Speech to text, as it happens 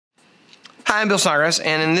Hi, I'm Bill Snodgrass,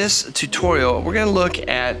 and in this tutorial, we're going to look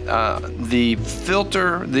at the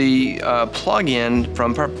filter, the plugin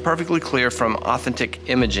from Perfectly Clear from Authentic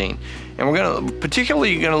Imaging. And we're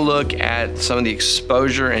particularly going to look at some of the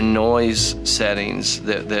exposure and noise settings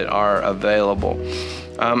that are available.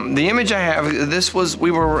 The image I have,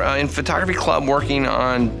 we were in photography club working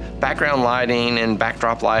on background lighting and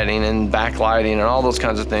backdrop lighting and backlighting and all those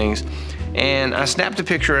kinds of things. And I snapped a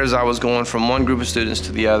picture as I was going from one group of students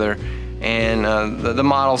to the other. And the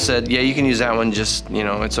model said, yeah, you can use that one, just, you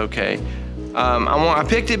know, it's okay. I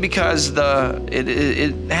picked it because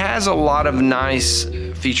it has a lot of nice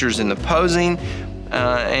features in the posing,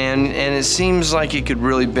 and it seems like it could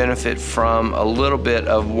really benefit from a little bit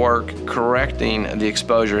of work correcting the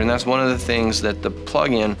exposure, and that's one of the things that the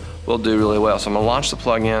plugin will do really well. So I'm going to launch the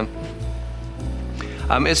plugin.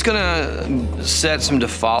 It's going to set some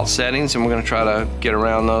default settings, and we're going to try to get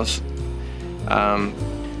around those.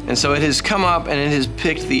 And so it has come up and it has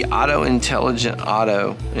picked the intelligent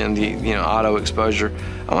auto and the auto exposure.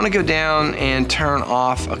 I want to go down and turn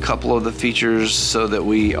off a couple of the features so that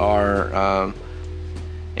we are,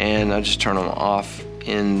 and I'll just turn them off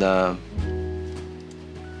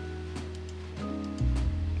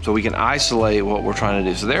so we can isolate what we're trying to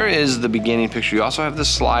do. So there is the beginning picture. You also have the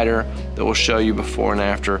slider that will show you before and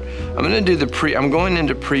after. I'm going to do I'm going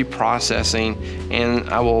into pre-processing, and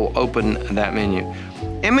I will open that menu.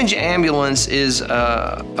 Image ambulance is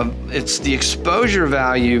it's the exposure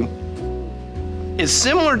value. It's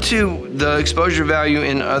similar to the exposure value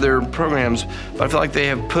in other programs, but I feel like they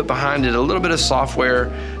have put behind it a little bit of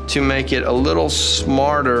software to make it a little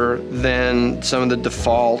smarter than some of the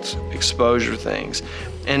default exposure things.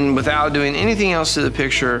 And without doing anything else to the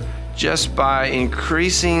picture, just by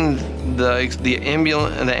increasing the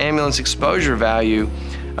ambulance exposure value,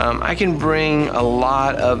 I can bring a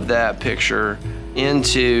lot of that picture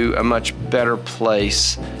into a much better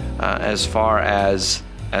place as far as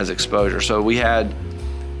exposure. So we had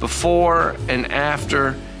before and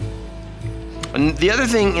after. And the other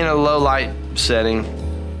thing in a low light setting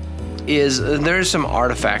is there's some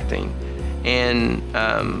artifacting, and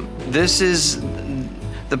this is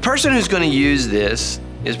the person who's going to use this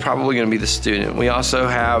is probably going to be the student. We also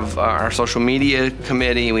have our social media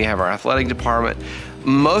committee, we have our athletic department.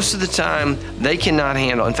 Most of the time they cannot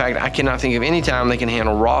handle, in fact, I cannot think of any time they can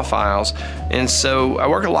handle raw files. And so I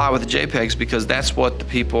work a lot with JPEGs because that's what the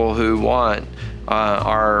people who want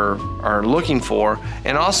are looking for.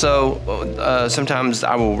 And also sometimes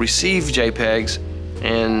I will receive JPEGs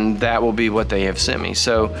and that will be what they have sent me.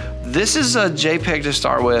 So this is a JPEG to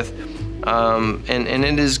start with, and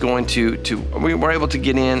it is going we're able to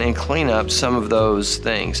get in and clean up some of those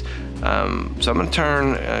things. So I'm going to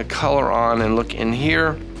turn color on and look in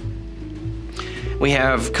here. We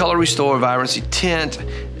have color restore, vibrancy, tint.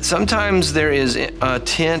 Sometimes there is a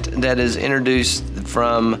tint that is introduced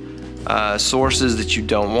from sources that you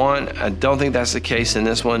don't want. I don't think that's the case in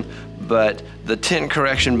this one, but the tint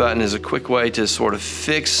correction button is a quick way to sort of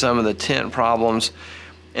fix some of the tint problems.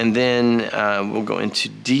 And then we'll go into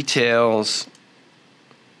details.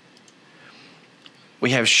 We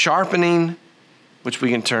have sharpening, which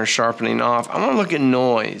we can turn sharpening off. I want to look at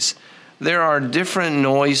noise. There are different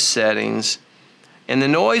noise settings, and the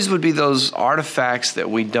noise would be those artifacts that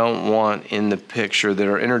we don't want in the picture that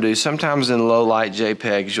are introduced. Sometimes in low light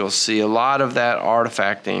JPEGs, you'll see a lot of that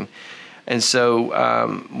artifacting. And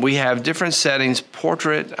so we have different settings.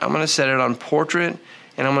 Portrait, I'm going to set it on portrait,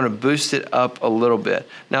 and I'm going to boost it up a little bit.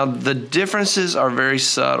 Now the differences are very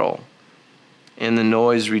subtle in the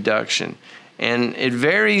noise reduction. And it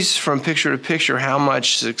varies from picture to picture how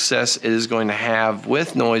much success it is going to have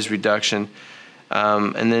with noise reduction.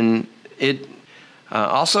 And then it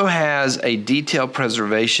also has a detail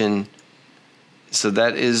preservation. So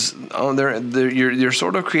that is, you're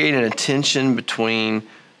sort of creating a tension between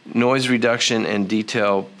noise reduction and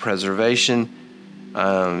detail preservation,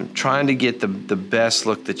 trying to get the best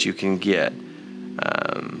look that you can get.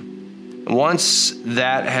 Once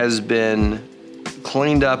that has been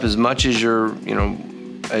cleaned up as much as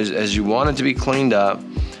as you want it to be cleaned up,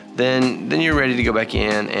 then you're ready to go back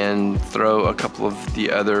in and throw a couple of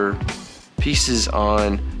the other pieces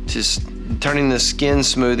on, just turning the skin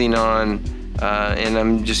smoothing on, and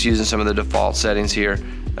I'm just using some of the default settings here.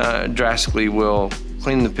 Drastically will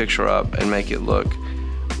clean the picture up and make it look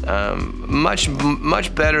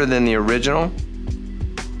much better than the original.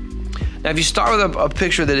 Now if you start with a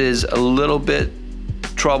picture that is a little bit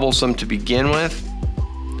troublesome to begin with,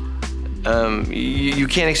 you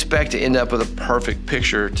can't expect to end up with a perfect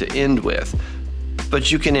picture to end with,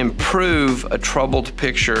 but you can improve a troubled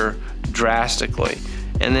picture drastically.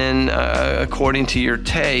 and then according to your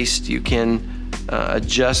taste, you can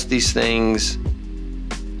adjust these things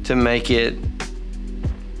to make it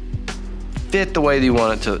fit the way that you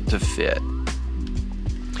want it to fit.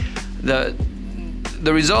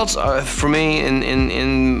 The results for me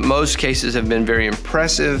in most cases have been very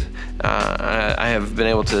impressive. I have been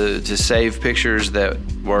able to save pictures that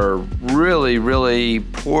were really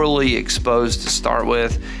poorly exposed to start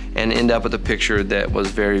with and end up with a picture that was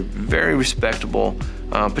very respectable,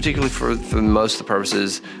 particularly for most of the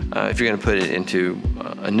purposes. If you're going to put it into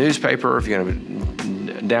a newspaper, if you're going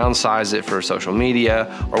to downsize it for social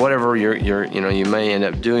media or whatever you may end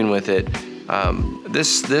up doing with it,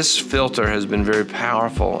 this filter has been very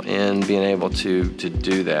powerful in being able to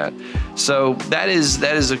do that. So that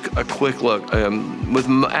is a quick look.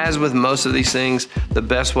 As with most of these things, the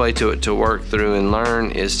best way to work through and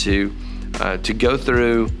learn is to go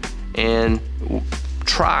through and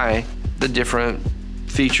try the different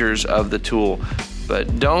features of the tool.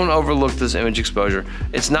 But don't overlook this image exposure.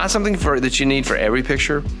 It's not something that you need for every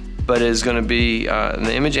picture, but is going to be,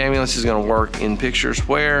 the image ambulance is going to work in pictures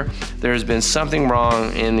where there has been something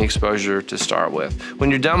wrong in the exposure to start with. When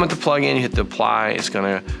you're done with the plugin, you hit the apply. It's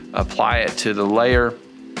going to apply it to the layer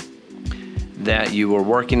that you were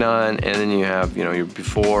working on, and then you have your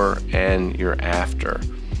before and your after.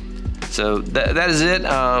 So that is it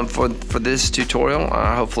for this tutorial.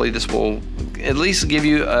 Hopefully this will at least give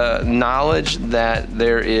you knowledge that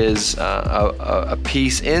there is a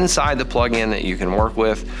piece inside the plugin that you can work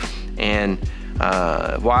with, and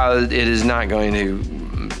while it is not going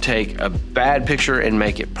to take a bad picture and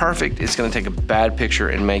make it perfect, it's going to take a bad picture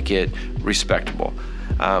and make it respectable.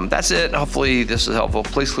 That's it. Hopefully this is helpful.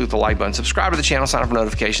 Please click the like button, subscribe to the channel, sign up for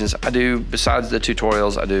notifications. I do, besides the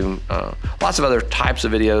tutorials, I do lots of other types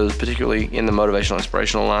of videos, particularly in the motivational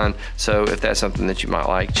inspirational line. So if that's something that you might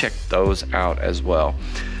like, check those out as well.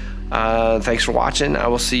 Thanks for watching. I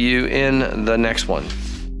will see you in the next one.